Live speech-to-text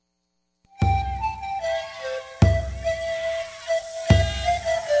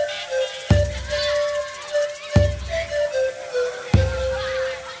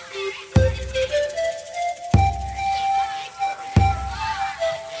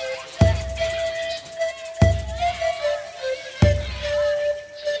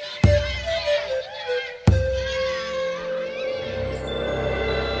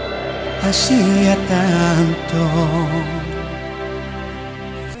hacía tanto.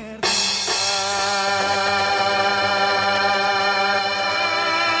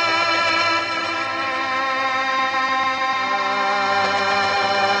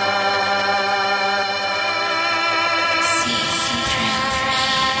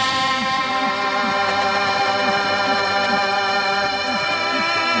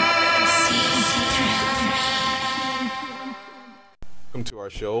 Welcome to our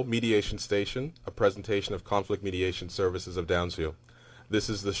show, Mediation Station, a presentation of Conflict Mediation Services of Downsview. This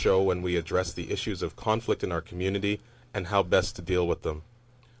is the show when we address the issues of conflict in our community and how best to deal with them.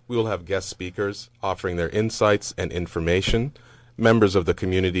 We will have guest speakers offering their insights and information, members of the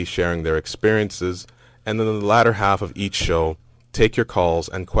community sharing their experiences, and then in the latter half of each show, take your calls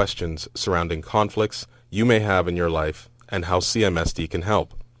and questions surrounding conflicts you may have in your life and how CMSD can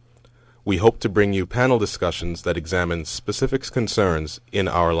help. We hope to bring you panel discussions that examine specific concerns in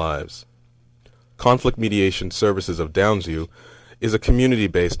our lives. Conflict Mediation Services of Downsview is a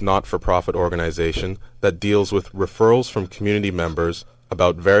community-based not-for-profit organization that deals with referrals from community members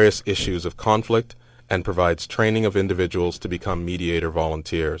about various issues of conflict and provides training of individuals to become mediator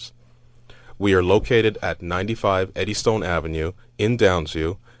volunteers. We are located at 95 Eddystone Avenue in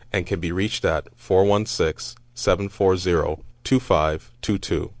Downsview and can be reached at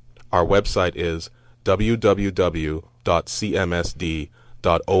 416-740-2522. Our website is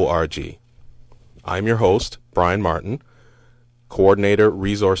www.cmsd.org. I'm your host, Brian Martin, Coordinator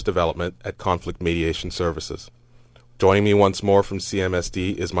Resource Development at Conflict Mediation Services. Joining me once more from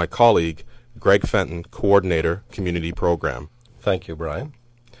CMSD is my colleague, Greg Fenton, Coordinator Community Program. Thank you, Brian.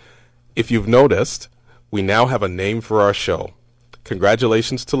 If you've noticed, we now have a name for our show.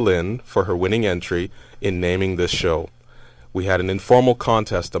 Congratulations to Lynn for her winning entry in naming this show. We had an informal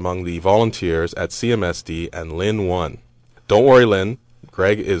contest among the volunteers at CMSD, and Lynn won. Don't worry, Lynn.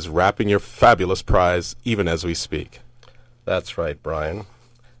 Greg is wrapping your fabulous prize even as we speak. That's right, Brian.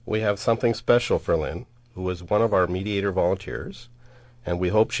 We have something special for Lynn, who is one of our mediator volunteers, and we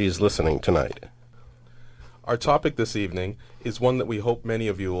hope she's listening tonight. Our topic this evening is one that we hope many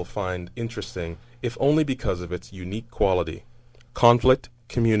of you will find interesting, if only because of its unique quality: conflict,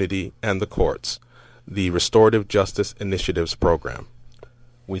 community, and the courts. The Restorative Justice Initiatives Program.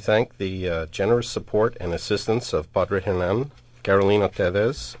 We thank the generous support and assistance of Padre Hernan, Carolina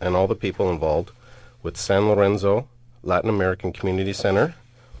Tevez, and all the people involved with San Lorenzo Latin American Community Center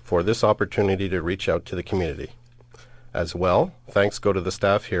for this opportunity to reach out to the community. As well, thanks go to the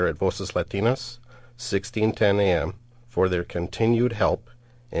staff here at Voces Latinas, 1610 AM, for their continued help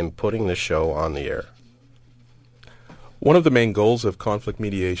in putting this show on the air. One of the main goals of conflict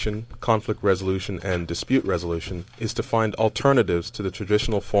mediation, conflict resolution, and dispute resolution is to find alternatives to the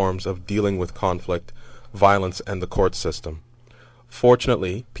traditional forms of dealing with conflict, violence, and the court system.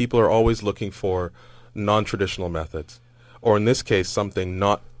 Fortunately, people are always looking for non-traditional methods, or in this case, something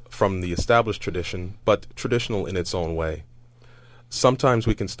not from the established tradition, but traditional in its own way. Sometimes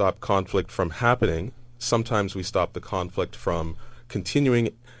we can stop conflict from happening, sometimes we stop the conflict from continuing,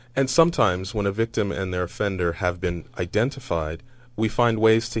 and sometimes, when a victim and their offender have been identified, we find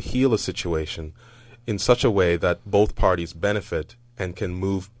ways to heal a situation in such a way that both parties benefit and can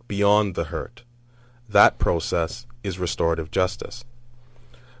move beyond the hurt. That process is restorative justice.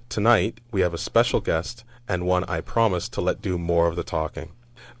 Tonight, we have a special guest and one I promise to let do more of the talking.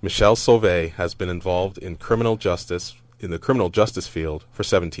 Michelle Sauvé has been involved in criminal justice, in the criminal justice field for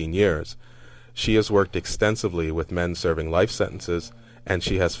 17 years. She has worked extensively with men serving life sentences, and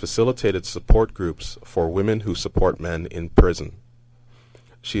she has facilitated support groups for women who support men in prison.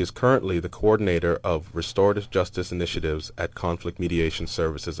 She is currently the coordinator of Restorative Justice Initiatives at Conflict Mediation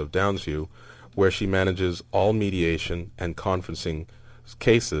Services of Downsview, where she manages all mediation and conferencing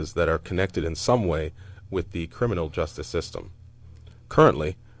cases that are connected in some way with the criminal justice system.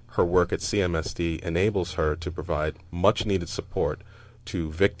 Currently, her work at CMSD enables her to provide much-needed support to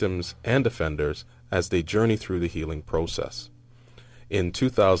victims and offenders as they journey through the healing process. In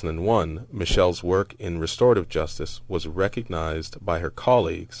 2001, Michelle's work in restorative justice was recognized by her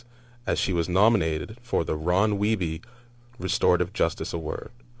colleagues as she was nominated for the Ron Wiebe Restorative Justice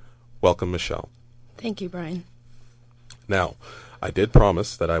Award. Welcome, Michelle. Thank you, Brian. Now, I did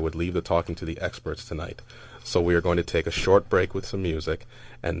promise that I would leave the talking to the experts tonight, so we are going to take a short break with some music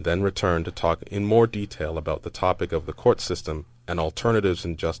and then return to talk in more detail about the topic of the court system and alternatives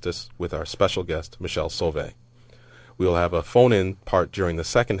in justice with our special guest, Michelle Sauvé. We will have a phone-in part during the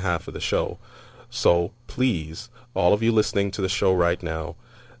second half of the show, so please, all of you listening to the show right now,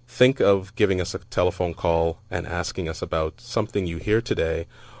 think of giving us a telephone call and asking us about something you hear today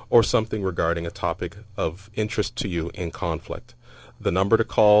or something regarding a topic of interest to you in conflict. The number to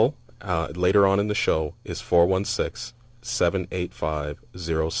call later on in the show is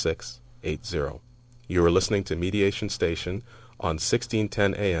 416-785-0680. You are listening to Mediation Station on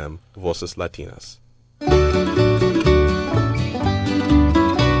 1610 AM, Voces Latinas.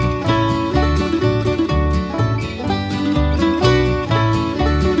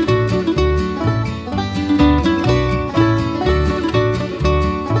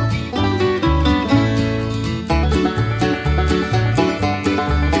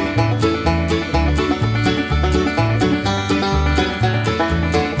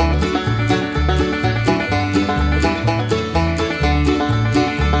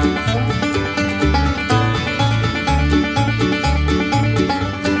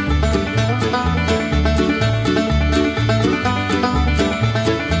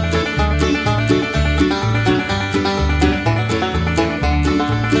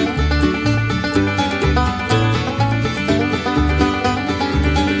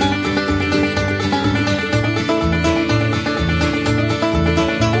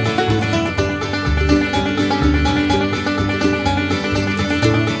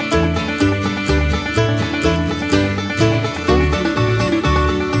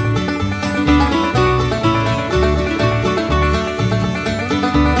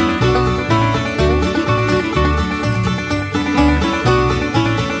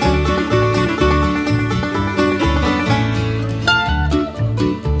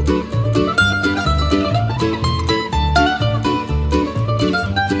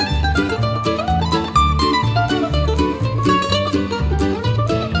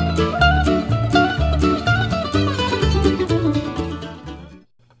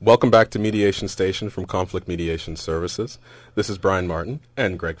 Welcome back to Mediation Station from Conflict Mediation Services. This is Brian Martin,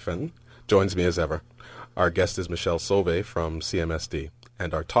 and Greg Fenton joins me as ever. Our guest is Michelle Sauvé from CMSD,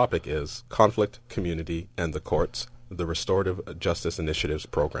 and our topic is Conflict, Community, and the Courts, the Restorative Justice Initiatives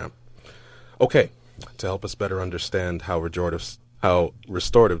Program. Okay, to help us better understand how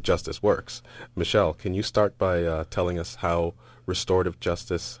restorative justice works, Michelle, can you start by telling us how restorative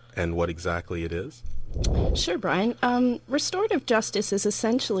justice and what exactly it is? Sure, Brian. Restorative justice is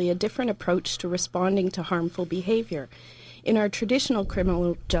essentially a different approach to responding to harmful behavior. In our traditional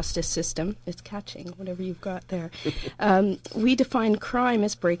criminal justice system, it's catching, whatever you've got there, we define crime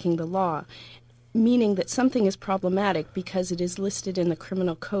as breaking the law, meaning that something is problematic because it is listed in the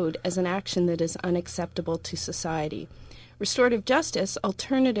criminal code as an action that is unacceptable to society. Restorative justice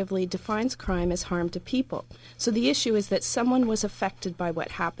alternatively defines crime as harm to people. So the issue is that someone was affected by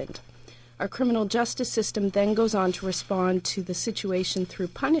what happened. Our criminal justice system then goes on to respond to the situation through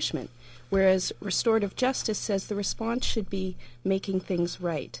punishment, whereas restorative justice says the response should be making things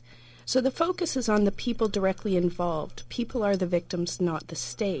right. So the focus is on the people directly involved. People are the victims, not the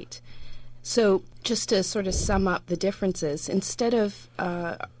state. So just to sort of sum up the differences, instead of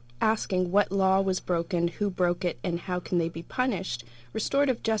asking what law was broken, who broke it, and how can they be punished,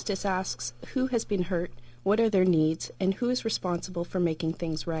 restorative justice asks who has been hurt, what are their needs, and who is responsible for making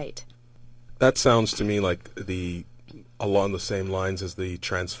things right. That sounds to me like along the same lines as the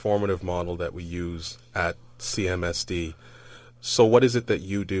transformative model that we use at CMSD. So what is it that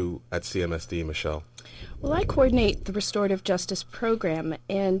you do at CMSD, Michelle? Well, I coordinate the restorative justice program,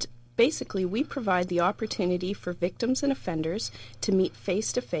 and basically we provide the opportunity for victims and offenders to meet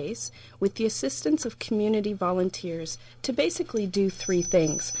face-to-face with the assistance of community volunteers to basically do three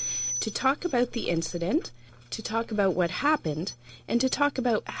things: to talk about the incident, to talk about what happened, and to talk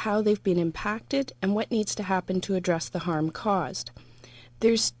about how they've been impacted and what needs to happen to address the harm caused.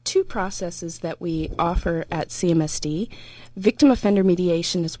 There's two processes that we offer at CMSD. Victim offender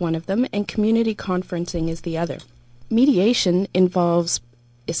mediation is one of them, and community conferencing is the other. Mediation involves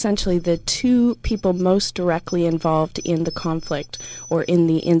essentially the two people most directly involved in the conflict or in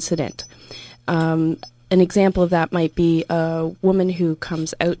the incident. An example of that might be a woman who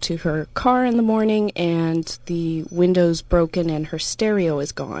comes out to her car in the morning and the window's broken and her stereo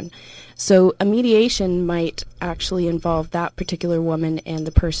is gone. So a mediation might actually involve that particular woman and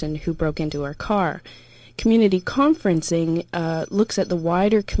the person who broke into her car. Community conferencing looks at the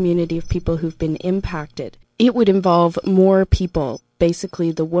wider community of people who've been impacted. It would involve more people,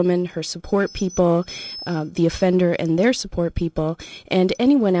 basically the woman, her support people, the offender and their support people, and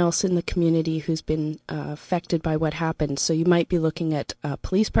anyone else in the community who's been affected by what happened. So you might be looking at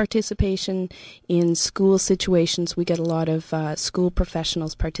police participation. In school situations, we get a lot of school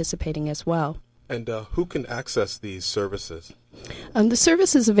professionals participating as well. And who can access these services? The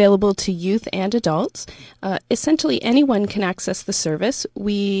service is available to youth and adults. Essentially, anyone can access the service.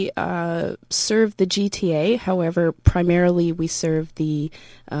 We serve the GTA. However, primarily we serve the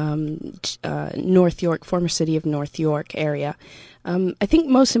North York, former city of North York area. I think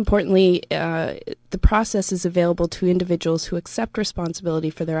most importantly, the process is available to individuals who accept responsibility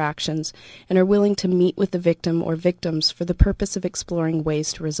for their actions and are willing to meet with the victim or victims for the purpose of exploring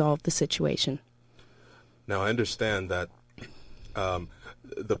ways to resolve the situation. Now, I understand that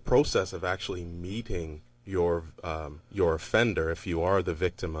the process of actually meeting your offender, if you are the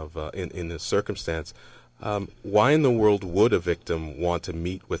victim of in this circumstance, why in the world would a victim want to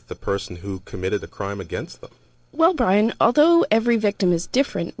meet with the person who committed a crime against them? Well, Brian, although every victim is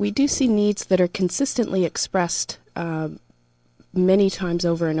different, we do see needs that are consistently expressed many times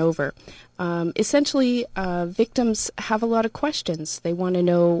over and over. Essentially, victims have a lot of questions. They want to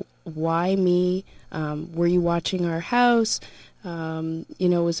know, why me? Were you watching our house?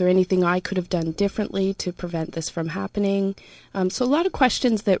 Was there anything I could have done differently to prevent this from happening? So a lot of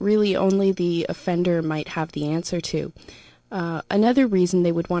questions that really only the offender might have the answer to. Another reason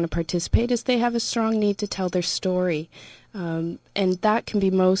they would want to participate is they have a strong need to tell their story. And that can be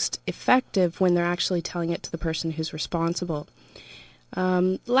most effective when they're actually telling it to the person who's responsible.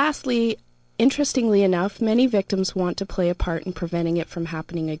 Lastly, interestingly enough, many victims want to play a part in preventing it from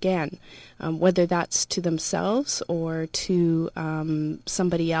happening again, whether that's to themselves or to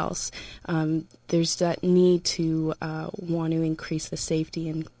somebody else. There's that need to want to increase the safety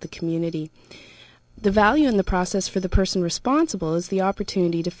in the community. The value in the process for the person responsible is the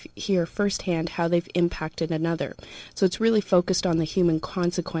opportunity to hear firsthand how they've impacted another. So it's really focused on the human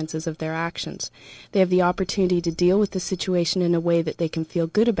consequences of their actions. They have the opportunity to deal with the situation in a way that they can feel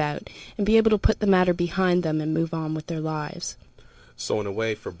good about and be able to put the matter behind them and move on with their lives. So in a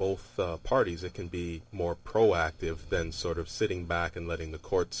way, for both parties, it can be more proactive than sort of sitting back and letting the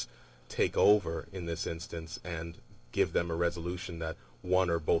courts take over in this instance and give them a resolution that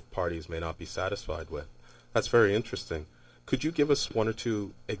one or both parties may not be satisfied with. That's very interesting. Could you give us one or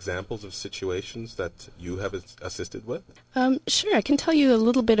two examples of situations that you have assisted with? Sure. I can tell you a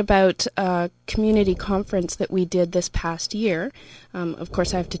little bit about a community conference that we did this past year. Of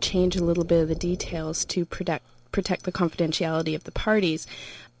course, I have to change a little bit of the details to protect the confidentiality of the parties.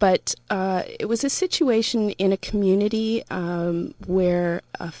 But it was a situation in a community where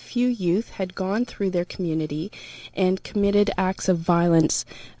a few youth had gone through their community and committed acts of violence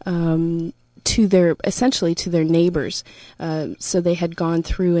essentially to their neighbors. So they had gone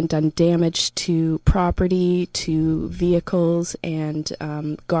through and done damage to property, to vehicles, and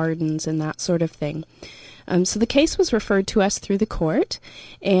gardens, and that sort of thing. So the case was referred to us through the court,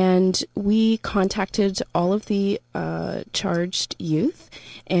 and we contacted all of the charged youth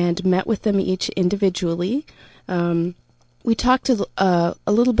and met with them each individually. We talked a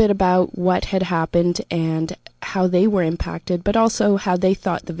little bit about what had happened and how they were impacted, but also how they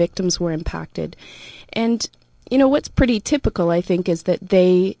thought the victims were impacted. And, what's pretty typical, I think, is that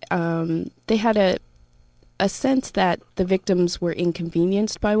they had a sense that the victims were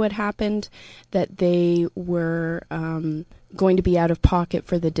inconvenienced by what happened, that they were going to be out of pocket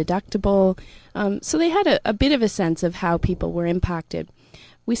for the deductible. So they had a bit of a sense of how people were impacted.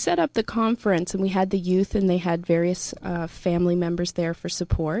 We set up the conference, and we had the youth, and they had various family members there for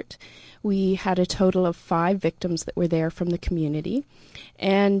support. We had a total of 5 victims that were there from the community.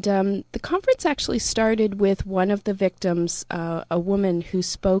 And the conference actually started with one of the victims, a woman who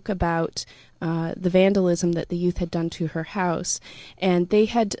spoke about the vandalism that the youth had done to her house. And they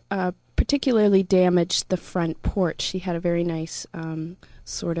had particularly damaged the front porch. She had a very nice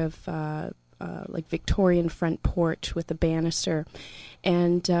sort of like Victorian front porch with a banister.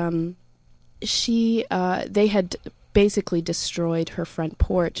 And they had basically destroyed her front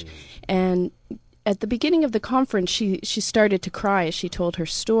porch. And at the beginning of the conference, she started to cry as she told her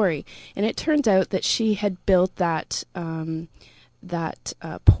story. And it turns out that she had built that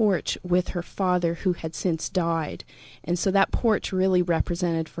porch with her father, who had since died. And so that porch really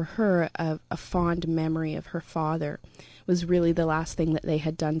represented for her a fond memory of her father. It was really the last thing that they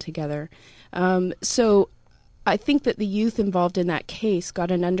had done together. So I think that the youth involved in that case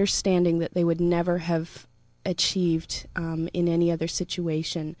got an understanding that they would never have achieved in any other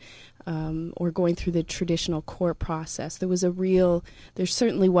situation, or going through the traditional court process. There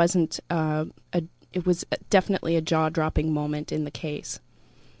certainly wasn't it was definitely a jaw-dropping moment in the case.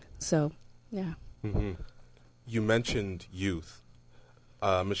 So, yeah. Mm-hmm. You mentioned youth.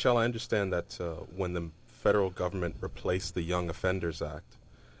 Michelle, I understand that when the federal government replaced the Young Offenders Act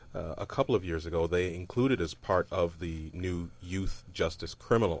a couple of years ago, they included as part of the new Youth Justice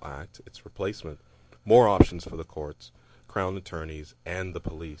Criminal Act, its replacement, more options for the courts, Crown attorneys, and the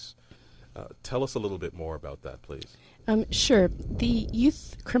police. Tell us a little bit more about that, please. Sure. The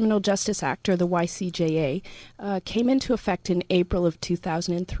Youth Criminal Justice Act, or the YCJA, came into effect in April of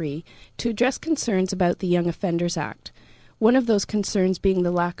 2003 to address concerns about the Young Offenders Act. One of those concerns being the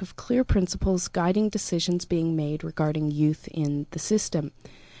lack of clear principles guiding decisions being made regarding youth in the system.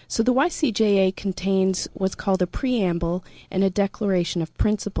 So the YCJA contains what's called a preamble and a declaration of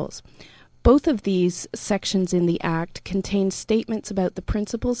principles. Both of these sections in the Act contain statements about the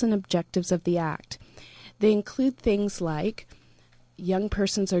principles and objectives of the Act. They include things like young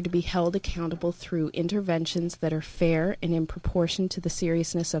persons are to be held accountable through interventions that are fair and in proportion to the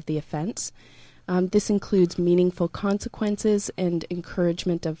seriousness of the offense. This includes meaningful consequences and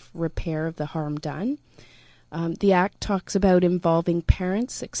encouragement of repair of the harm done. The Act talks about involving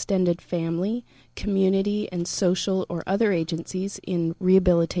parents, extended family, community, and social or other agencies in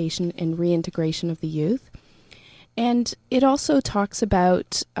rehabilitation and reintegration of the youth. And it also talks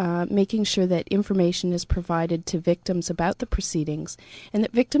about making sure that information is provided to victims about the proceedings and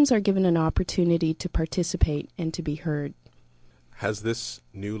that victims are given an opportunity to participate and to be heard. Has this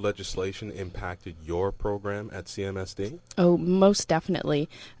new legislation impacted your program at CMSD? Oh, most definitely.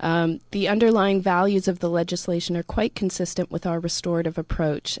 The underlying values of the legislation are quite consistent with our restorative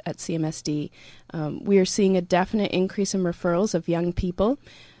approach at CMSD. We are seeing a definite increase in referrals of young people.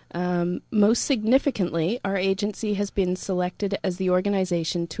 Most significantly, our agency has been selected as the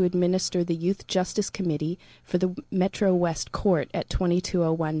organization to administer the Youth Justice Committee for the Metro West Court at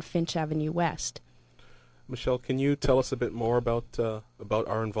 2201 Finch Avenue West. Michelle, can you tell us a bit more about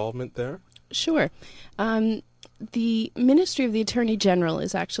our involvement there? Sure. The Ministry of the Attorney General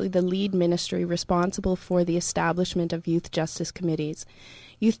is actually the lead ministry responsible for the establishment of youth justice committees.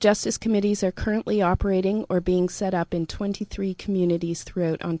 Youth justice committees are currently operating or being set up in 23 communities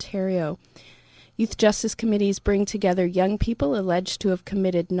throughout Ontario. Youth justice committees bring together young people alleged to have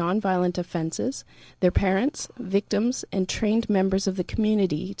committed nonviolent offenses, their parents, victims, and trained members of the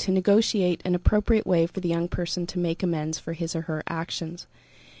community to negotiate an appropriate way for the young person to make amends for his or her actions.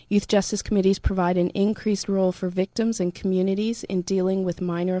 Youth justice committees provide an increased role for victims and communities in dealing with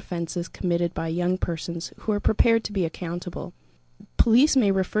minor offenses committed by young persons who are prepared to be accountable. Police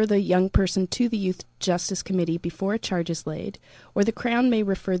may refer the young person to the Youth Justice Committee before a charge is laid, or the Crown may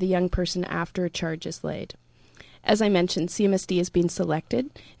refer the young person after a charge is laid. As I mentioned, CMSD has been selected,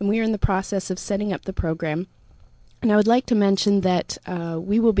 and we are in the process of setting up the program. And I would like to mention that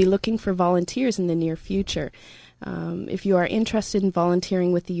we will be looking for volunteers in the near future. If you are interested in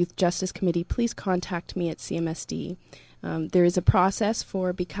volunteering with the Youth Justice Committee, please contact me at CMSD. There is a process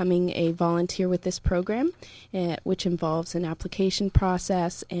for becoming a volunteer with this program, which involves an application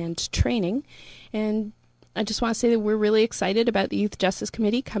process and training. And I just want to say that we're really excited about the Youth Justice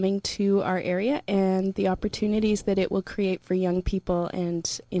Committee coming to our area and the opportunities that it will create for young people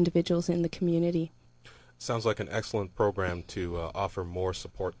and individuals in the community. Sounds like an excellent program to offer more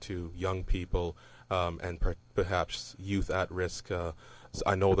support to young people and perhaps youth at risk.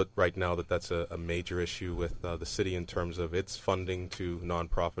 I know that right now that's a major issue with the city in terms of its funding to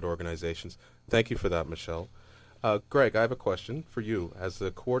nonprofit organizations. Thank you for that, Michelle. Greg, I have a question for you. As the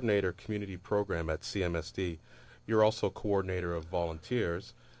coordinator community program at CMSD, you're also coordinator of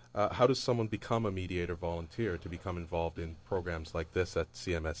volunteers. How does someone become a mediator volunteer to become involved in programs like this at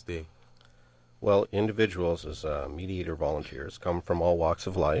CMSD? Well, individuals as mediator volunteers come from all walks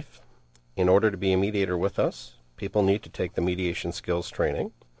of life. In order to be a mediator with us, people need to take the mediation skills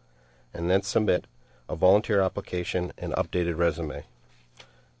training and then submit a volunteer application and updated resume.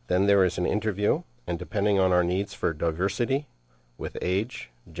 Then there is an interview, and depending on our needs for diversity with age,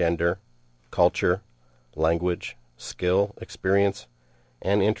 gender, culture, language, skill, experience,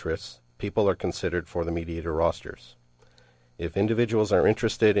 and interests, people are considered for the mediator rosters. If individuals are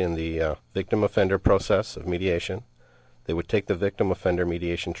interested in the victim offender process of mediation, they would take the victim offender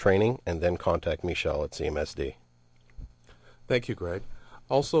mediation training and then contact Michelle at CMSD. Thank you, Greg.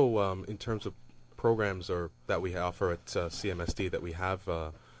 Also, in terms of programs that we offer at CMSD that we have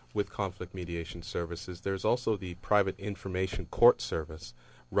with conflict mediation services, there's also the private information court service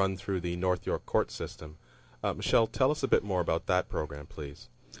run through the North York court system. Michelle, tell us a bit more about that program, please.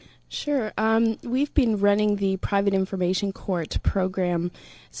 Sure. We've been running the private information court program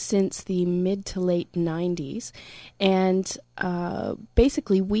since the mid to late 90s. And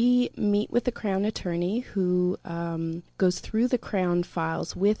basically, we meet with the Crown attorney who goes through the Crown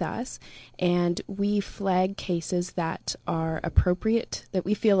files with us, and we flag cases that are appropriate, that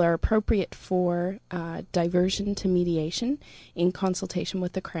we feel are appropriate for diversion to mediation in consultation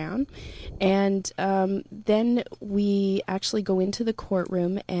with the Crown. And then we actually go into the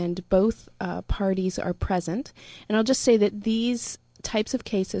courtroom and both parties are present. And I'll just say that these types of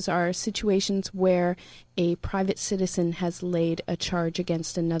cases are situations where a private citizen has laid a charge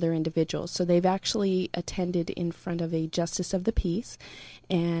against another individual. So they've actually attended in front of a justice of the peace,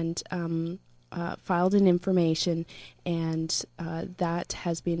 and filed an information, and that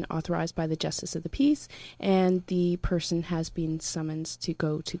has been authorized by the Justice of the Peace, and the person has been summoned to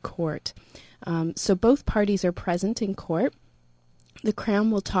go to court. So both parties are present in court. The Crown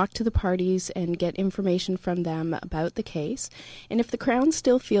will talk to the parties and get information from them about the case. And if the Crown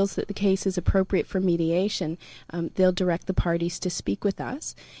still feels that the case is appropriate for mediation, they'll direct the parties to speak with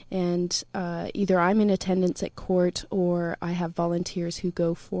us. And either I'm in attendance at court or I have volunteers who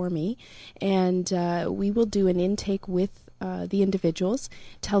go for me. And we will do an intake with the individuals,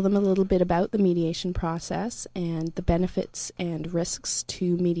 tell them a little bit about the mediation process and the benefits and risks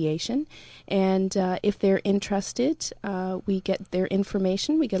to mediation. And if they're interested, we get their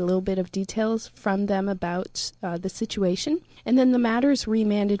information, we get a little bit of details from them about the situation, and then the matter is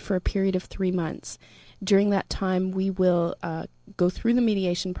remanded for a period of 3 months. During that time, we will go through the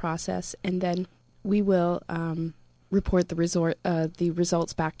mediation process, and then we will report the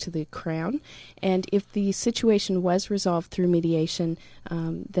results back to the Crown. And if the situation was resolved through mediation,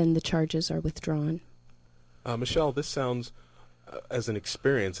 then the charges are withdrawn. Michelle, this sounds, as an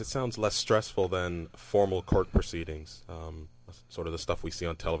experience, it sounds less stressful than formal court proceedings, sort of the stuff we see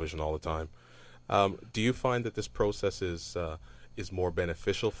on television all the time. Do you find that this process is more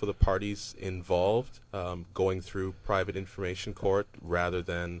beneficial for the parties involved, going through private information court rather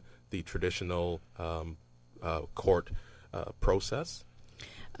than the traditional court process?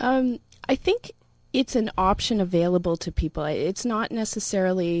 I think it's an option available to people. It's not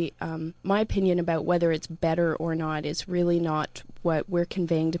necessarily, my opinion about whether it's better or not is really not what we're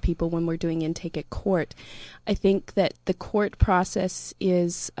conveying to people when we're doing intake at court. I think that the court process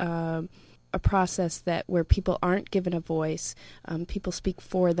is a process that where people aren't given a voice. People speak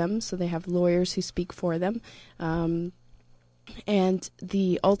for them, so they have lawyers who speak for them. And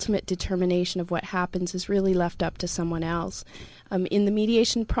the ultimate determination of what happens is really left up to someone else. In the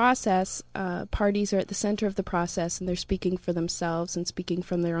mediation process, parties are at the center of the process, and they're speaking for themselves and speaking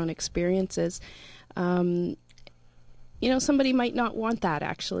from their own experiences. Somebody might not want that,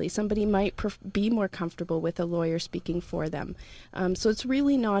 actually. Somebody might be more comfortable with a lawyer speaking for them. So it's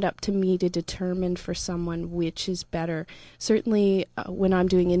really not up to me to determine for someone which is better. Certainly, when I'm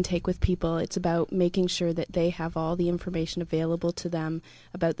doing intake with people, it's about making sure that they have all the information available to them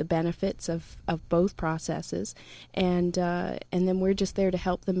about the benefits of both processes. And then we're just there to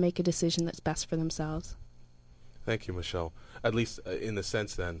help them make a decision that's best for themselves. Thank you, Michelle. At least in the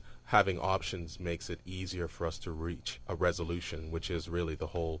sense, then, having options makes it easier for us to reach a resolution, which is really the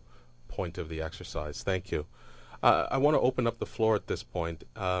whole point of the exercise. Thank you. I want to open up the floor at this point.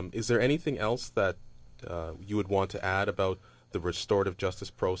 Is there anything else that you would want to add about the restorative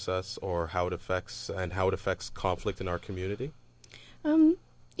justice process, or how it affects conflict in our community?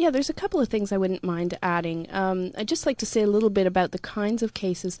 Yeah, there's a couple of things I wouldn't mind adding. I'd just like to say a little bit about the kinds of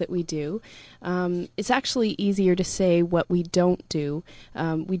cases that we do. It's actually easier to say what we don't do.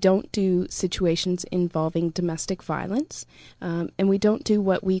 We don't do situations involving domestic violence, and we don't do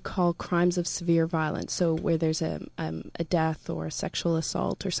what we call crimes of severe violence, so where there's a death or a sexual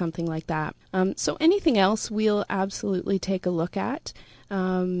assault or something like that. So anything else we'll absolutely take a look at.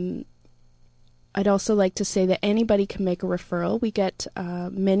 I'd also like to say that anybody can make a referral. We get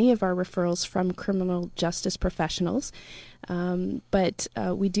many of our referrals from criminal justice professionals, but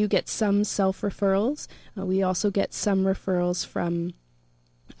we do get some self-referrals. We also get some referrals from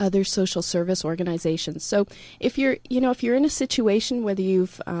other social service organizations. So if you're in a situation, whether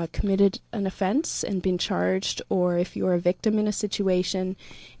you've committed an offense and been charged, or if you're a victim in a situation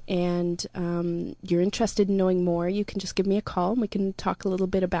and you're interested in knowing more, you can just give me a call and we can talk a little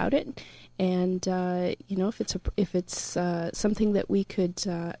bit about it. And if it's something that we could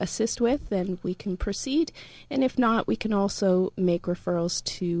assist with, then we can proceed. And if not, we can also make referrals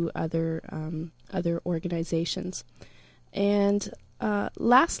to other organizations. And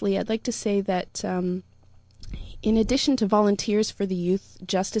lastly, I'd like to say that in addition to volunteers for the youth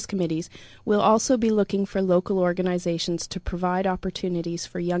justice committees, we'll also be looking for local organizations to provide opportunities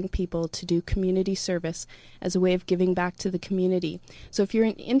for young people to do community service as a way of giving back to the community. So if you're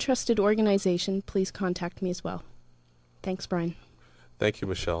an interested organization, please contact me as well. Thanks, Brian. Thank you,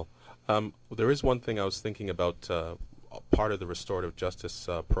 Michelle. There is one thing I was thinking about, part of the restorative justice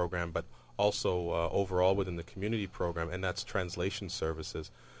program, but also overall within the community program, and that's translation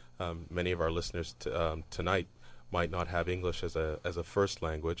services. Many of our listeners tonight might not have English as a first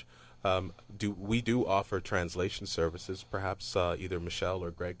language. We do offer translation services. Perhaps either Michelle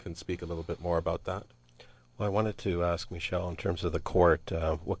or Greg can speak a little bit more about that. Well, I wanted to ask Michelle, in terms of the court,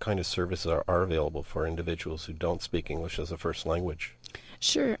 what kind of services are available for individuals who don't speak English as a first language?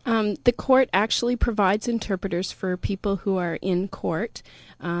 Sure. The court actually provides interpreters for people who are in court.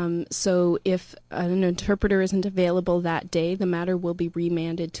 So if an interpreter isn't available that day, the matter will be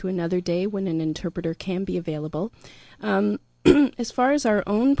remanded to another day when an interpreter can be available. As far as our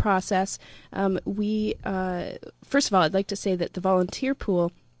own process, first of all, I'd like to say that the volunteer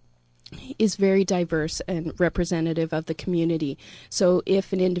pool is very diverse and representative of the community. So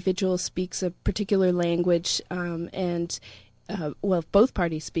if an individual speaks a particular language if both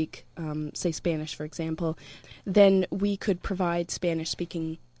parties speak, say Spanish, for example, then we could provide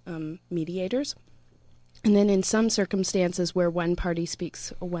Spanish-speaking mediators. And then in some circumstances where one party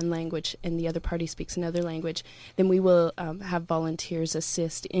speaks one language and the other party speaks another language, then we will have volunteers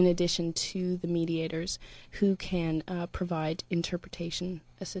assist in addition to the mediators who can provide interpretation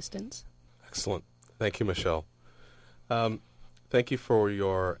assistance. Excellent. Thank you, Michelle. Thank you for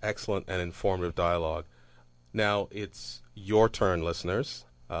your excellent and informative dialogue. Now it's your turn, listeners.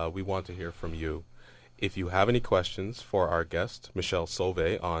 We want to hear from you. If you have any questions for our guest, Michelle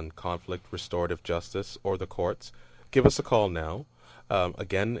Sauvé, on conflict restorative justice or the courts, give us a call now.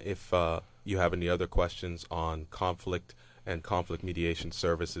 Again, if you have any other questions on conflict and conflict mediation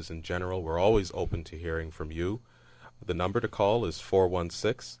services in general, we're always open to hearing from you. The number to call is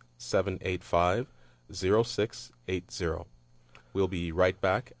 416-785-0680. We'll be right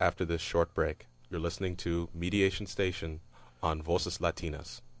back after this short break. You're listening to Mediation Station on Voces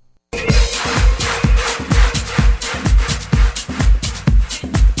Latinas.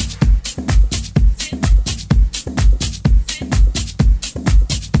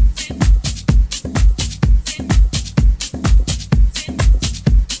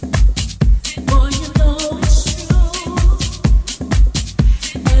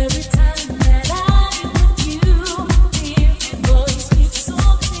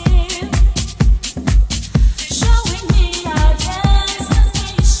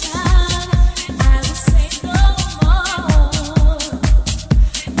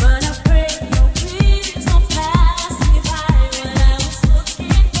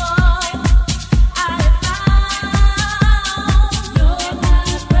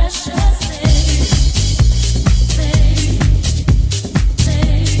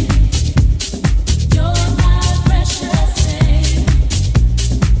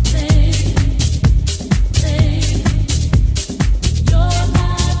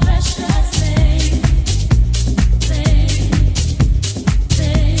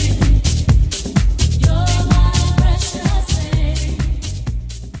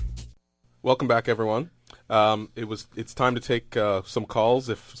 Welcome back, everyone. It's time to take some calls.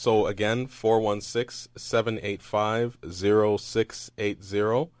 If so, again,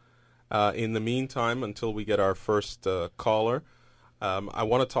 416-785-0680. In the meantime, until we get our first caller, I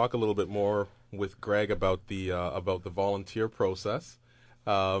want to talk a little bit more with Greg about the volunteer process.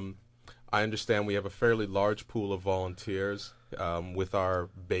 I understand we have a fairly large pool of volunteers with our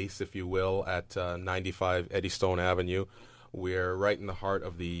base, if you will, at 95 Eddystone Avenue. We're right in the heart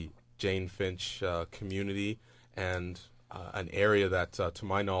of the Jane Finch community, and an area that, to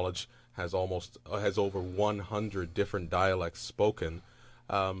my knowledge, has over 100 different dialects spoken.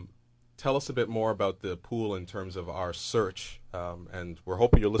 Tell us a bit more about the pool in terms of our search, and we're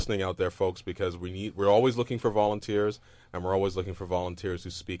hoping you're listening out there, folks, because we're always looking for volunteers, and we're always looking for volunteers who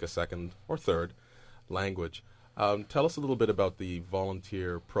speak a second or third language. Tell us a little bit about the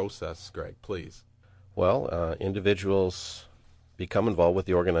volunteer process, Greg, please. Well, individuals become involved with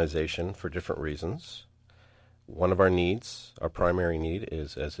the organization for different reasons. One of our needs, our primary need,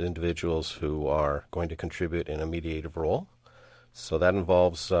 is as individuals who are going to contribute in a mediative role. So that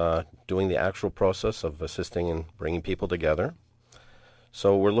involves doing the actual process of assisting in bringing people together.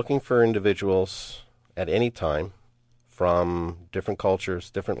 So we're looking for individuals at any time from different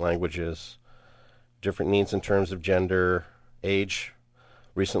cultures, different languages, different needs in terms of gender, age.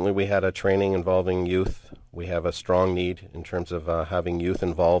 Recently we had a training involving youth. We have a strong need in terms of having youth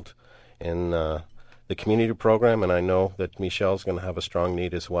involved in the community program, and I know that Michelle's going to have a strong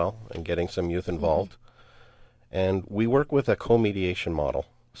need as well in getting some youth involved. And we work with a co-mediation model.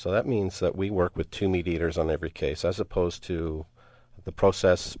 So that means that we work with two mediators on every case, as opposed to the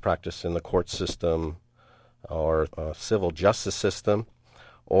process practiced in the court system or civil justice system,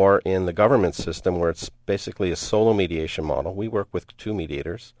 or in the government system where it's basically a solo mediation model. We work with two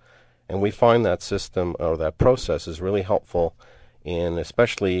mediators, and we find that system or that process is really helpful in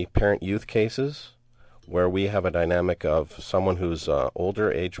especially parent-youth cases where we have a dynamic of someone who's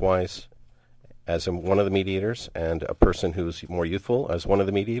older age-wise as one of the mediators and a person who's more youthful as one of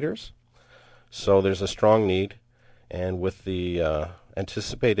the mediators. So there's a strong need, and with the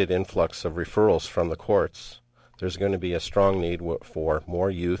anticipated influx of referrals from the courts, there's going to be a strong need for more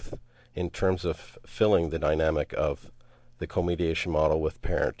youth in terms of filling the dynamic of the co-mediation model with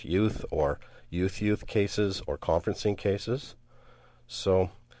parent-youth or youth-youth cases or conferencing cases. So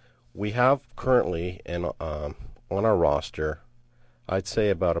we have currently on our roster, I'd say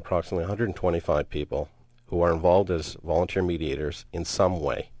about approximately 125 people who are involved as volunteer mediators in some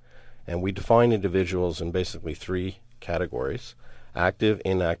way. And we define individuals in basically three categories: active,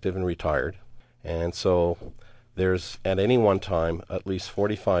 inactive, and retired. And so there's at any one time at least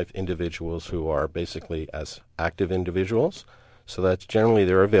 45 individuals who are basically as active individuals. So that's generally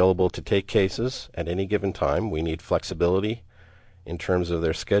they're available to take cases at any given time. We need flexibility in terms of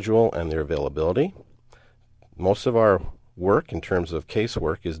their schedule and their availability. Most of our work in terms of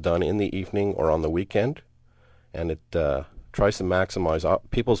casework is done in the evening or on the weekend, and it tries to maximize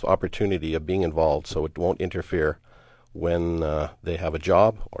people's opportunity of being involved so it won't interfere when they have a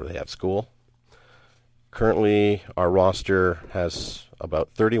job or they have school. Currently, our roster has about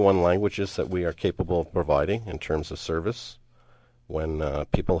 31 languages that we are capable of providing in terms of service when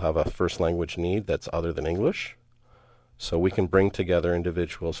people have a first language need that's other than English. So we can bring together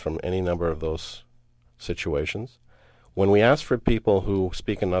individuals from any number of those situations. When we ask for people who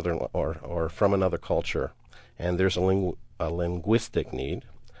speak another or from another culture, and there's a linguistic need.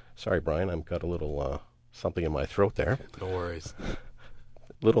 Sorry, Brian, I've got a little something in my throat there. No worries.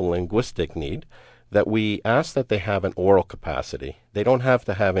 Little linguistic need that we ask that they have an oral capacity. They don't have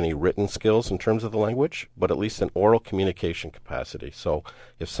to have any written skills in terms of the language, but at least an oral communication capacity. So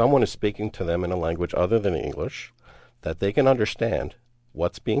if someone is speaking to them in a language other than English, that they can understand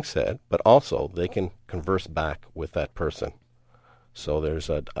what's being said, but also they can converse back with that person. So there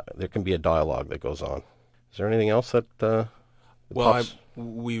can be a dialogue that goes on. Is there anything else that?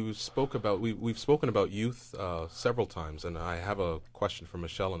 We've spoken about youth several times, and I have a question for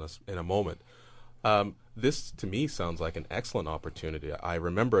Michelle in a moment. This to me sounds like an excellent opportunity. I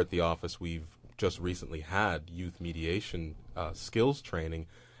remember at the office we've just recently had youth mediation skills training,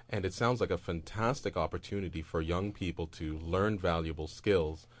 and it sounds like a fantastic opportunity for young people to learn valuable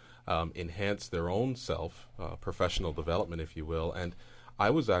skills, enhance their own professional development, if you will. And I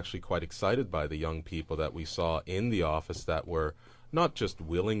was actually quite excited by the young people that we saw in the office that were not just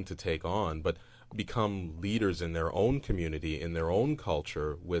willing to take on, but become leaders in their own community, in their own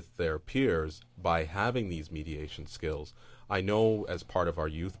culture with their peers by having these mediation skills. I know as part of our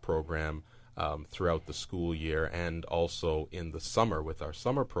youth program, throughout the school year and also in the summer with our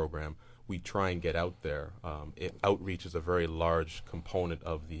summer program, we try and get out there. Outreach is a very large component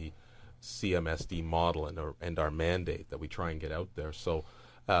of the CMSD model and our mandate that we try and get out there. So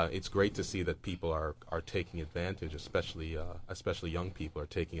it's great to see that people are taking advantage, especially young people are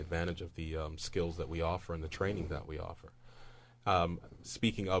taking advantage of the skills that we offer and the training that we offer.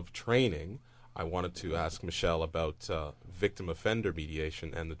 Speaking of training, I wanted to ask Michelle about victim offender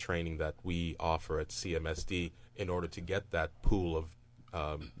mediation and the training that we offer at CMSD in order to get that pool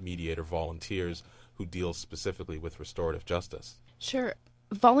of mediator volunteers who deal specifically with restorative justice. Sure.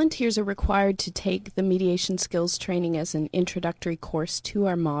 Volunteers are required to take the mediation skills training as an introductory course to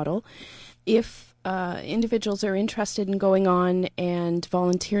our model. If individuals are interested in going on and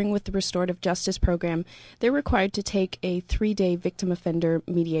volunteering with the Restorative Justice Program, they're required to take a 3-day victim offender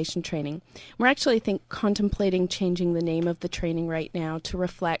mediation training. We're actually contemplating changing the name of the training right now to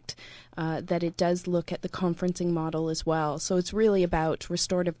reflect that it does look at the conferencing model as well. So it's really about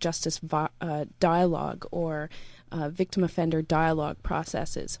restorative justice dialogue or victim offender dialogue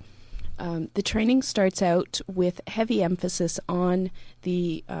processes. The training starts out with heavy emphasis on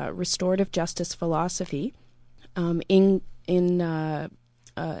the restorative justice philosophy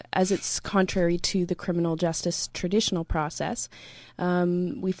as it's contrary to the criminal justice traditional process.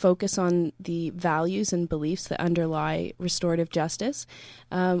 We focus on the values and beliefs that underlie restorative justice.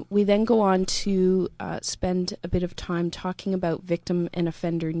 We then go on to spend a bit of time talking about victim and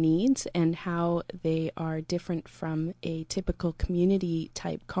offender needs and how they are different from a typical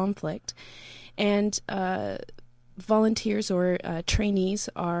community-type conflict. And volunteers or trainees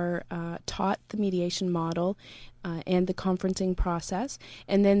are taught the mediation model and the conferencing process,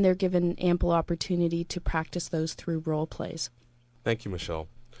 and then they're given ample opportunity to practice those through role plays. Thank you, Michelle.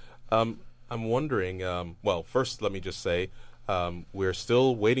 I'm wondering, first let me just say we're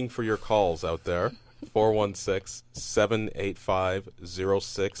still waiting for your calls out there,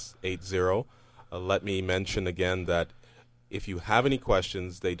 416-785-0680. Let me mention again that if you have any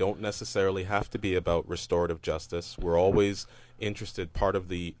questions, they don't necessarily have to be about restorative justice. We're always interested. Part of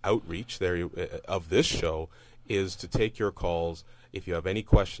the outreach there of this show is to take your calls. If you have any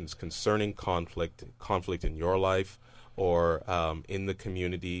questions concerning conflict in your life or in the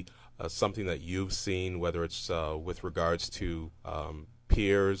community, something that you've seen, whether it's with regards to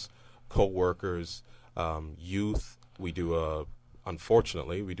peers, co-workers, youth.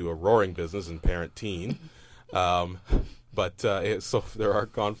 Unfortunately, we do a roaring business in parent-teen. But so if there are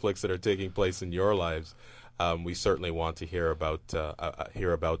conflicts that are taking place in your lives, we certainly want to hear about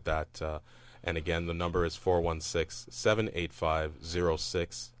that. And again, the number is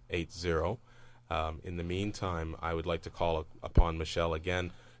 416-785-0680. In the meantime, I would like to call upon Michelle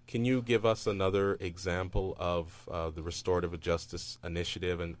again. Can you give us another example of the Restorative Justice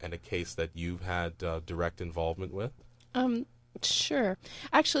Initiative and a case that you've had direct involvement with? Sure.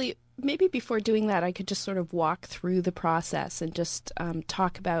 Actually, maybe before doing that, I could just sort of walk through the process and just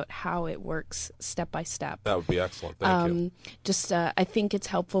talk about how it works step by step. That would be excellent. Thank you. I think it's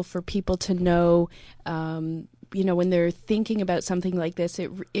helpful for people to know, when they're thinking about something like this,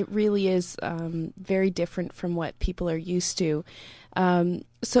 it really is very different from what people are used to.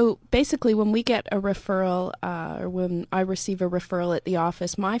 So basically, when we get a referral, or when I receive a referral at the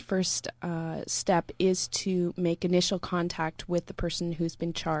office, my first step is to make initial contact with the person who's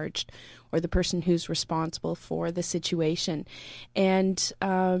been charged or the person who's responsible for the situation. And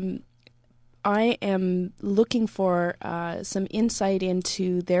I am looking for some insight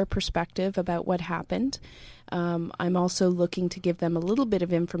into their perspective about what happened. I'm also looking to give them a little bit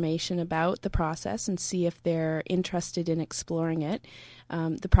of information about the process and see if they're interested in exploring it.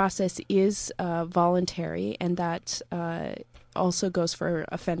 The process is voluntary, and that also goes for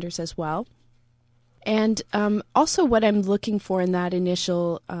offenders as well. And also what I'm looking for in that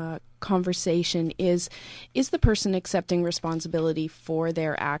initial conversation is the person accepting responsibility for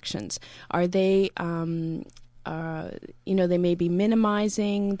their actions? Are they they may be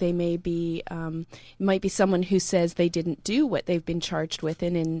minimizing, they may be, it might be someone who says they didn't do what they've been charged with,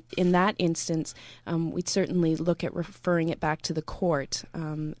 and in that instance, we'd certainly look at referring it back to the court.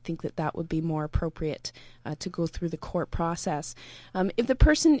 I think that would be more appropriate to go through the court process. If the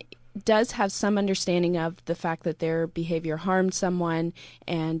person does have some understanding of the fact that their behavior harmed someone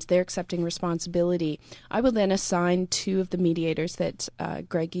and they're accepting responsibility, I will then assign two of the mediators that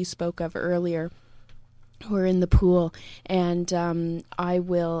Greg, you spoke of earlier, who are in the pool, and I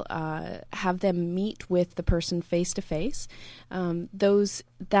will have them meet with the person face to face.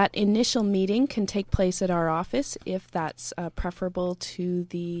 That initial meeting can take place at our office if that's preferable to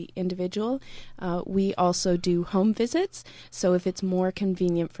the individual. We also do home visits, so if it's more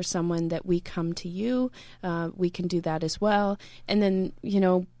convenient for someone that we come to you, we can do that as well. And then,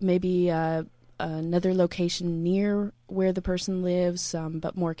 maybe another location near where the person lives,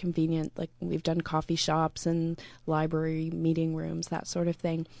 but more convenient, like we've done coffee shops and library meeting rooms, that sort of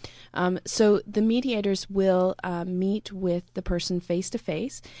thing. So the mediators will meet with the person face to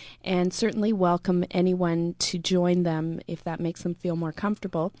face and certainly welcome anyone to join them if that makes them feel more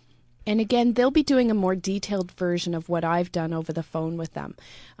comfortable. And again, they'll be doing a more detailed version of what I've done over the phone with them.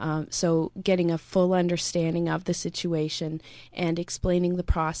 So getting a full understanding of the situation and explaining the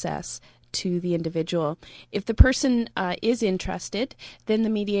process to the individual. If the person is interested, then the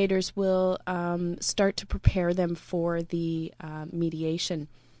mediators will start to prepare them for the mediation.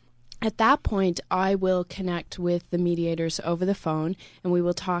 At that point, I will connect with the mediators over the phone, and we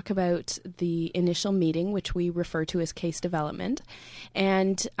will talk about the initial meeting, which we refer to as case development.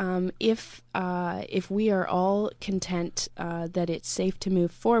 And if we are all content that it's safe to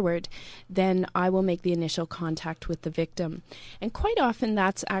move forward, then I will make the initial contact with the victim. And quite often,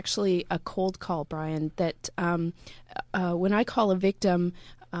 that's actually a cold call, Brian. That when I call a victim,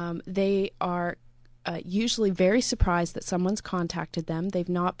 they are usually very surprised that someone's contacted them. They've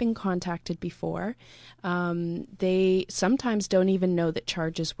not been contacted before. They sometimes don't even know that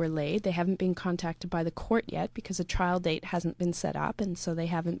charges were laid. They haven't been contacted by the court yet because a trial date hasn't been set up, and so they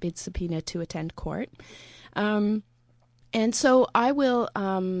haven't been subpoenaed to attend court. And so I will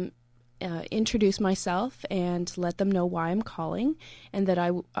introduce myself and let them know why I'm calling and that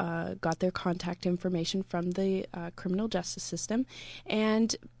I got their contact information from the criminal justice system,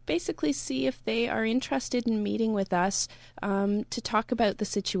 and basically see if they are interested in meeting with us to talk about the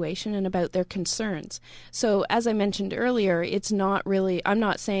situation and about their concerns. So as I mentioned earlier, it's not really, I'm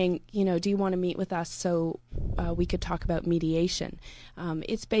not saying, do you want to meet with us so we could talk about mediation.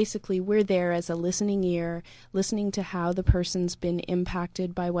 It's basically we're there as a listening ear, listening to how the person's been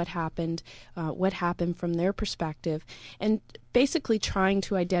impacted by what happened from their perspective, and basically trying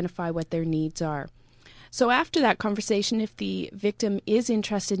to identify what their needs are. So after that conversation, if the victim is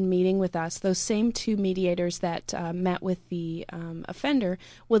interested in meeting with us, those same two mediators that met with the offender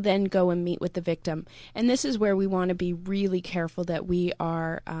will then go and meet with the victim. And this is where we want to be really careful that we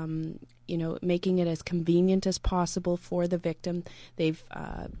are making it as convenient as possible for the victim. They've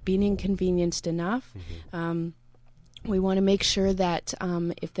been inconvenienced enough. We want to make sure that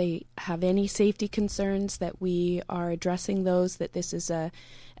if they have any safety concerns, that we are addressing those, that this is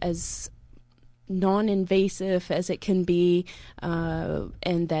as non-invasive as it can be,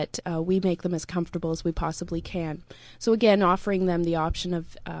 and that we make them as comfortable as we possibly can. So again, offering them the option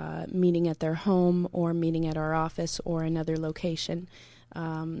of meeting at their home or meeting at our office or another location.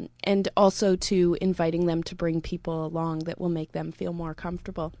 And also to inviting them to bring people along that will make them feel more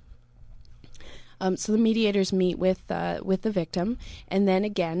comfortable. So the mediators meet with the victim, and then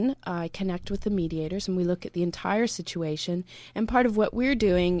again connect with the mediators, and we look at the entire situation. And part of what we're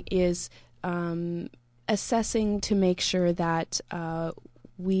doing is assessing to make sure that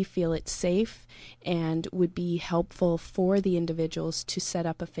we feel it's safe and would be helpful for the individuals to set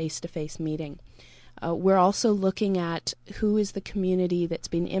up a face-to-face meeting. We're also looking at who is the community that's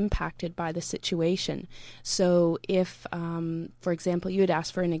been impacted by the situation. So if, for example, you had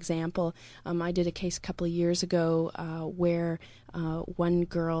asked for an example, I did a case a couple of years ago where one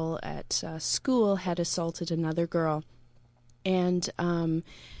girl at school had assaulted another girl. And,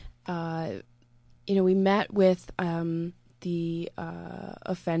 we met with the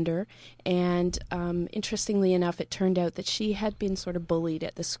offender, and interestingly enough, it turned out that she had been sort of bullied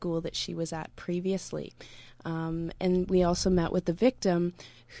at the school that she was at previously. And we also met with the victim,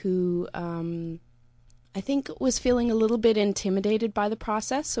 who I think was feeling a little bit intimidated by the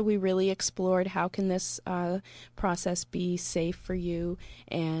process, so we really explored how can this process be safe for you,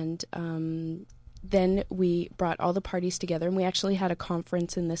 and then we brought all the parties together, and we actually had a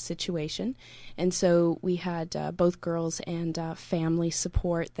conference in this situation. And so we had both girls and family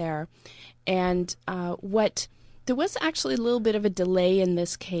support there. And there was actually a little bit of a delay in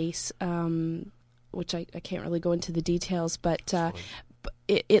this case, which I can't really go into the details, but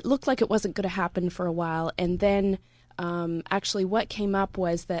it looked like it wasn't going to happen for a while. And then actually what came up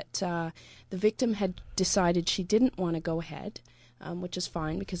was that the victim had decided she didn't want to go ahead, which is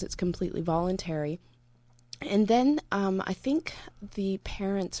fine because it's completely voluntary. And then I think the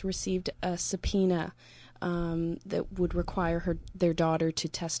parents received a subpoena that would require their daughter to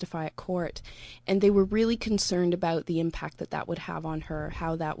testify at court. And they were really concerned about the impact that would have on her,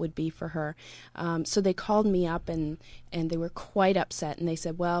 how that would be for her. So they called me up and they were quite upset. And they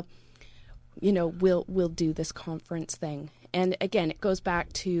said, well, we'll do this conference thing. And again, it goes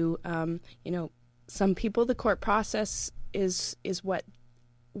back to, some people, the court process is what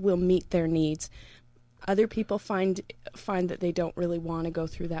will meet their needs. Other people find that they don't really want to go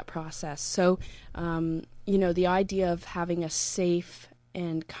through that process. So, the idea of having a safe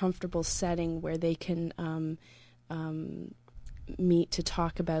and comfortable setting where they can meet to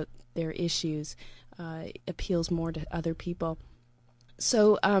talk about their issues appeals more to other people.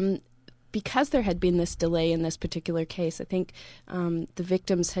 So, because there had been this delay in this particular case, I think the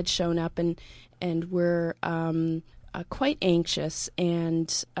victims had shown up and were quite anxious,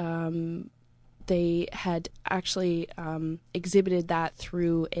 and they had actually exhibited that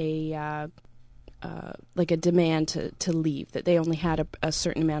through a demand to leave, that they only had a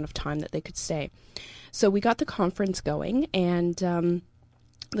certain amount of time that they could stay. So we got the conference going, and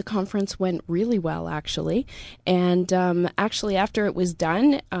the conference went really well, actually. And actually, after it was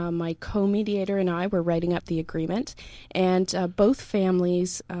done, my co-mediator and I were writing up the agreement, and both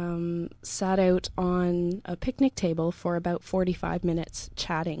families sat out on a picnic table for about 45 minutes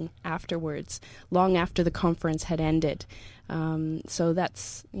chatting afterwards, long after the conference had ended. So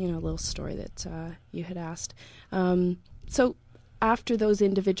that's, a little story that you had asked. So after those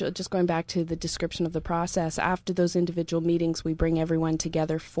individual, just going back to the description of the process, after those individual meetings, we bring everyone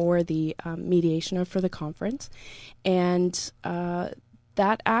together for the mediation or for the conference. And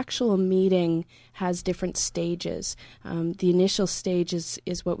that actual meeting has different stages. The initial stage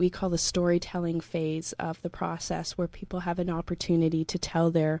is what we call the storytelling phase of the process, where people have an opportunity to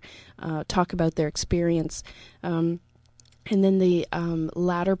talk about their experience. And then the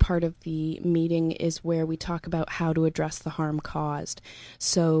latter part of the meeting is where we talk about how to address the harm caused.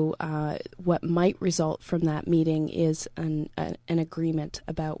 So what might result from that meeting is an agreement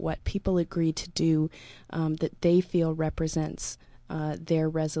about what people agreed to do that they feel represents their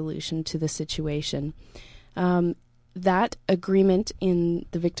resolution to the situation. That agreement in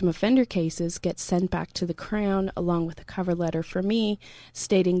the victim offender cases gets sent back to the Crown along with a cover letter for me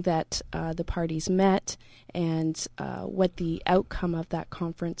stating that the parties met and what the outcome of that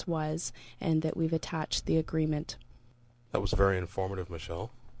conference was, and that we've attached the agreement. That was very informative,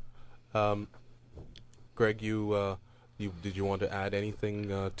 Michelle. Greg, you Did you want to add anything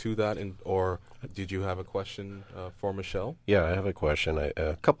to that, or did you have a question for Michelle? Yeah, I have a question.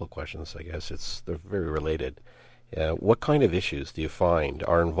 A couple of questions, I guess. They're very related. What kind of issues do you find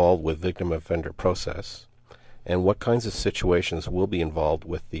are involved with victim-offender process, and what kinds of situations will be involved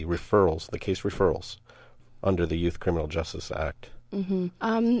with the case referrals, under the Youth Criminal Justice Act?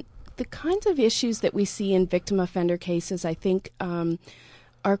 The kinds of issues that we see in victim offender cases, I think,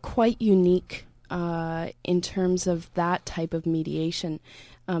 are quite unique in terms of that type of mediation.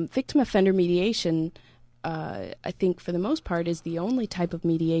 Victim offender mediation, I think for the most part, is the only type of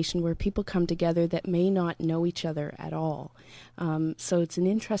mediation where people come together that may not know each other at all. So it's an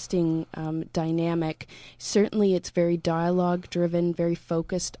interesting dynamic. Certainly it's very dialogue-driven, very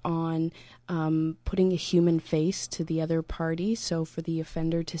focused on putting a human face to the other party, so for the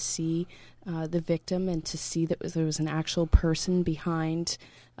offender to see the victim and to see that there was an actual person behind,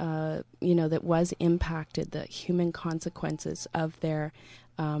 that was impacted, the human consequences of their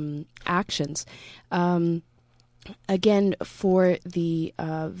actions. Again, for the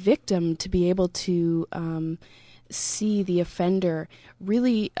victim to be able to see the offender,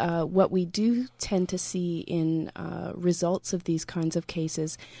 really what we do tend to see in results of these kinds of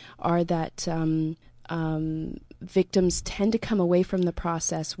cases are that victims tend to come away from the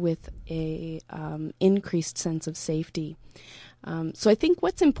process with a increased sense of safety. So I think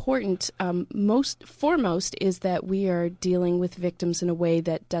what's important, most foremost, is that we are dealing with victims in a way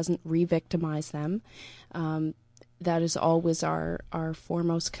that doesn't re-victimize them. That is always our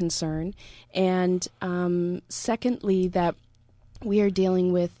foremost concern. And secondly, that we are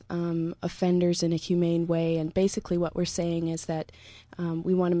dealing with offenders in a humane way. And basically what we're saying is that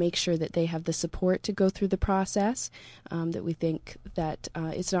we want to make sure that they have the support to go through the process, that we think that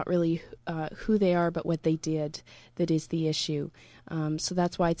it's not really who they are, but what they did that is the issue. So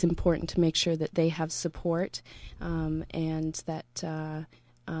that's why it's important to make sure that they have support and that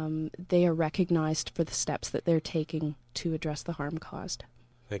they are recognized for the steps that they're taking to address the harm caused.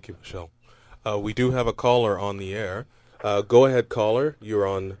 Thank you, Michelle. We do have a caller on the air. Go ahead, caller. You're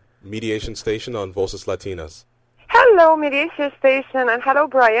on Mediation Station on Voces Latinas. Hello, Mediation Station, and hello,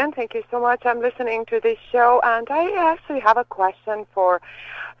 Brian. Thank you so much. I'm listening to this show, and I actually have a question for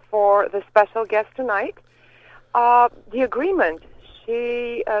the special guest tonight. The agreement.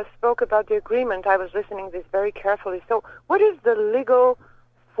 She spoke about the agreement. I was listening to this very carefully. So what is the legal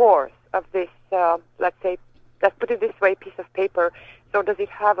force of this, let's put it this way, piece of paper? So does it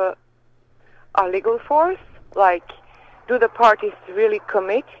have a legal force? Like, do the parties really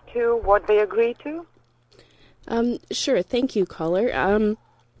commit to what they agree to? Sure. Thank you, caller.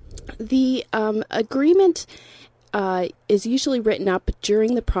 The agreement is usually written up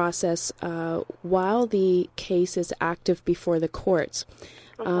during the process while the case is active before the courts.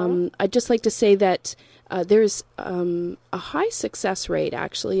 I'd just like to say that there's a high success rate,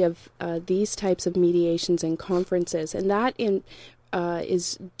 actually, of these types of mediations and conferences, and that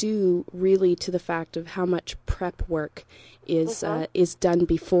is due really to the fact of how much prep work is done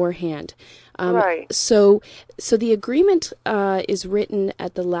beforehand. Right. So the agreement is written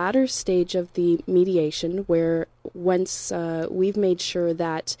at the latter stage of the mediation, where once we've made sure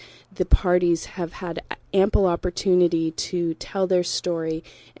that the parties have had ample opportunity to tell their story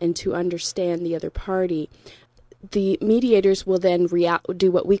and to understand the other party, the mediators will then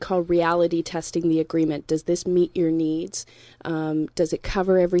do what we call reality testing the agreement. Does this meet your needs? Does it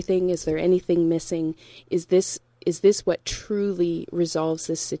cover everything? Is there anything missing? Is this what truly resolves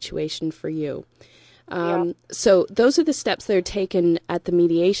this situation for you? So those are the steps that are taken at the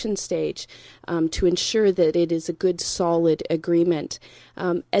mediation stage to ensure that it is a good, solid agreement.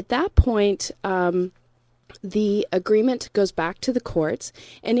 At that point, the agreement goes back to the courts,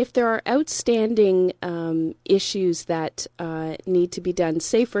 and if there are outstanding issues that need to be done,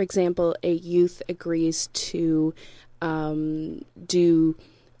 say, for example, a youth agrees to do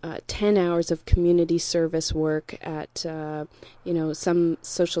 10 hours of community service work at some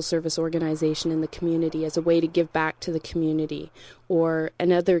social service organization in the community as a way to give back to the community. Or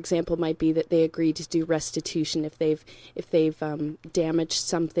another example might be that they agree to do restitution if they've damaged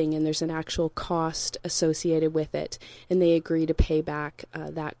something and there's an actual cost associated with it, and they agree to pay back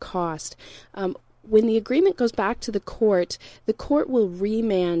that cost. When the agreement goes back to the court will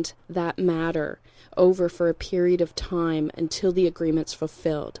remand that matter over for a period of time until the agreement's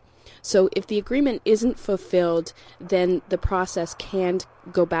fulfilled. So if the agreement isn't fulfilled, then the process can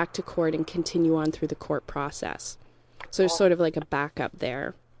go back to court and continue on through the court process. So there's sort of like a backup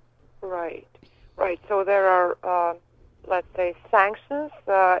there. Right. So there are, let's say, sanctions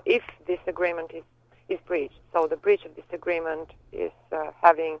if this agreement is breached. So the breach of this agreement is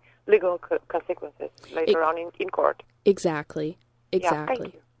having legal consequences later on in court. Exactly. Yeah, thank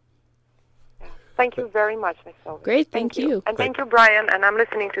you. Yeah. Thank you very much, Ms. Solvay. Great, thank you. And thank you, Brian, and I'm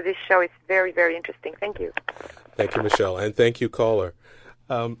listening to this show. It's very, very interesting. Thank you. Thank you, Michelle, and thank you, caller.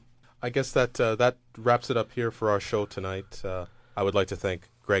 I guess that wraps it up here for our show tonight. I would like to thank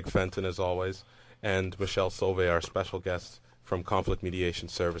Greg Fenton, as always, and Michelle Solvay, our special guest from Conflict Mediation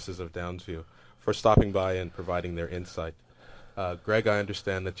Services of Downsview, for stopping by and providing their insight. Greg, I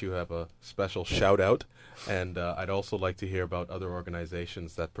understand that you have a special shout-out, and I'd also like to hear about other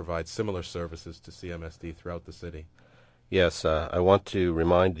organizations that provide similar services to CMSD throughout the city. Yes, I want to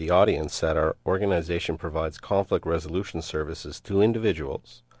remind the audience that our organization provides conflict resolution services to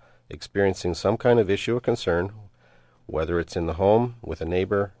individuals experiencing some kind of issue or concern, whether it's in the home, with a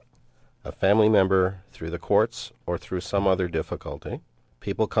neighbor, a family member, through the courts, or through some other difficulty.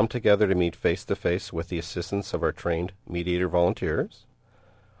 People come together to meet face-to-face with the assistance of our trained mediator volunteers.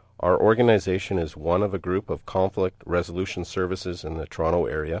 Our organization is one of a group of conflict resolution services in the Toronto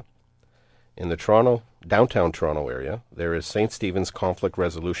area. In the downtown Toronto area, there is St. Stephen's Conflict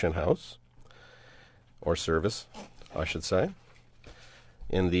Resolution House, or service, I should say.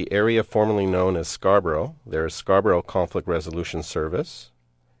 In the area formerly known as Scarborough, there is Scarborough Conflict Resolution Service.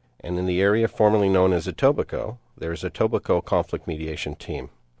 And in the area formerly known as Etobicoke, there is Etobicoke Conflict Mediation Team.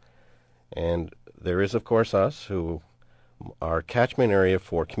 And there is, of course, us, who are catchment area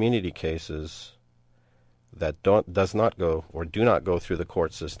for community cases that do not go through the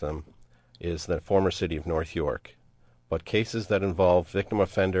court system is the former city of North York. But cases that involve victim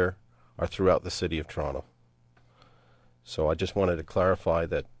offender are throughout the city of Toronto. So I just wanted to clarify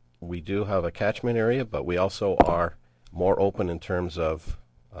that we do have a catchment area, but we also are more open in terms of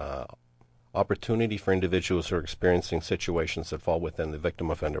opportunity for individuals who are experiencing situations that fall within the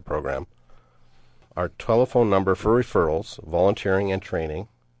victim offender program. Our telephone number for referrals, volunteering, and training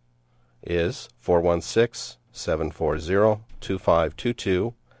is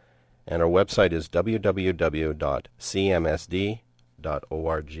 416-740-2522, and our website is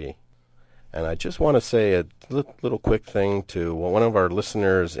www.cmsd.org. And I just want to say a little quick thing to one of our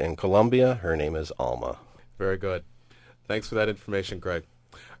listeners in Colombia. Her name is Alma. Very good. Thanks for that information, Greg.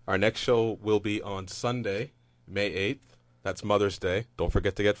 Our next show will be on Sunday, May 8th. That's Mother's Day. Don't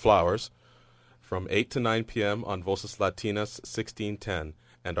forget to get flowers. From 8 to 9 p.m. on Voces Latinas 1610.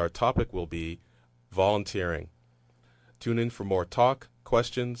 And our topic will be volunteering. Tune in for more talk,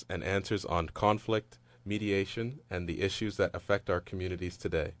 questions, and answers on conflict, mediation, and the issues that affect our communities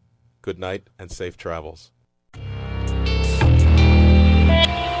today. Good night and safe travels.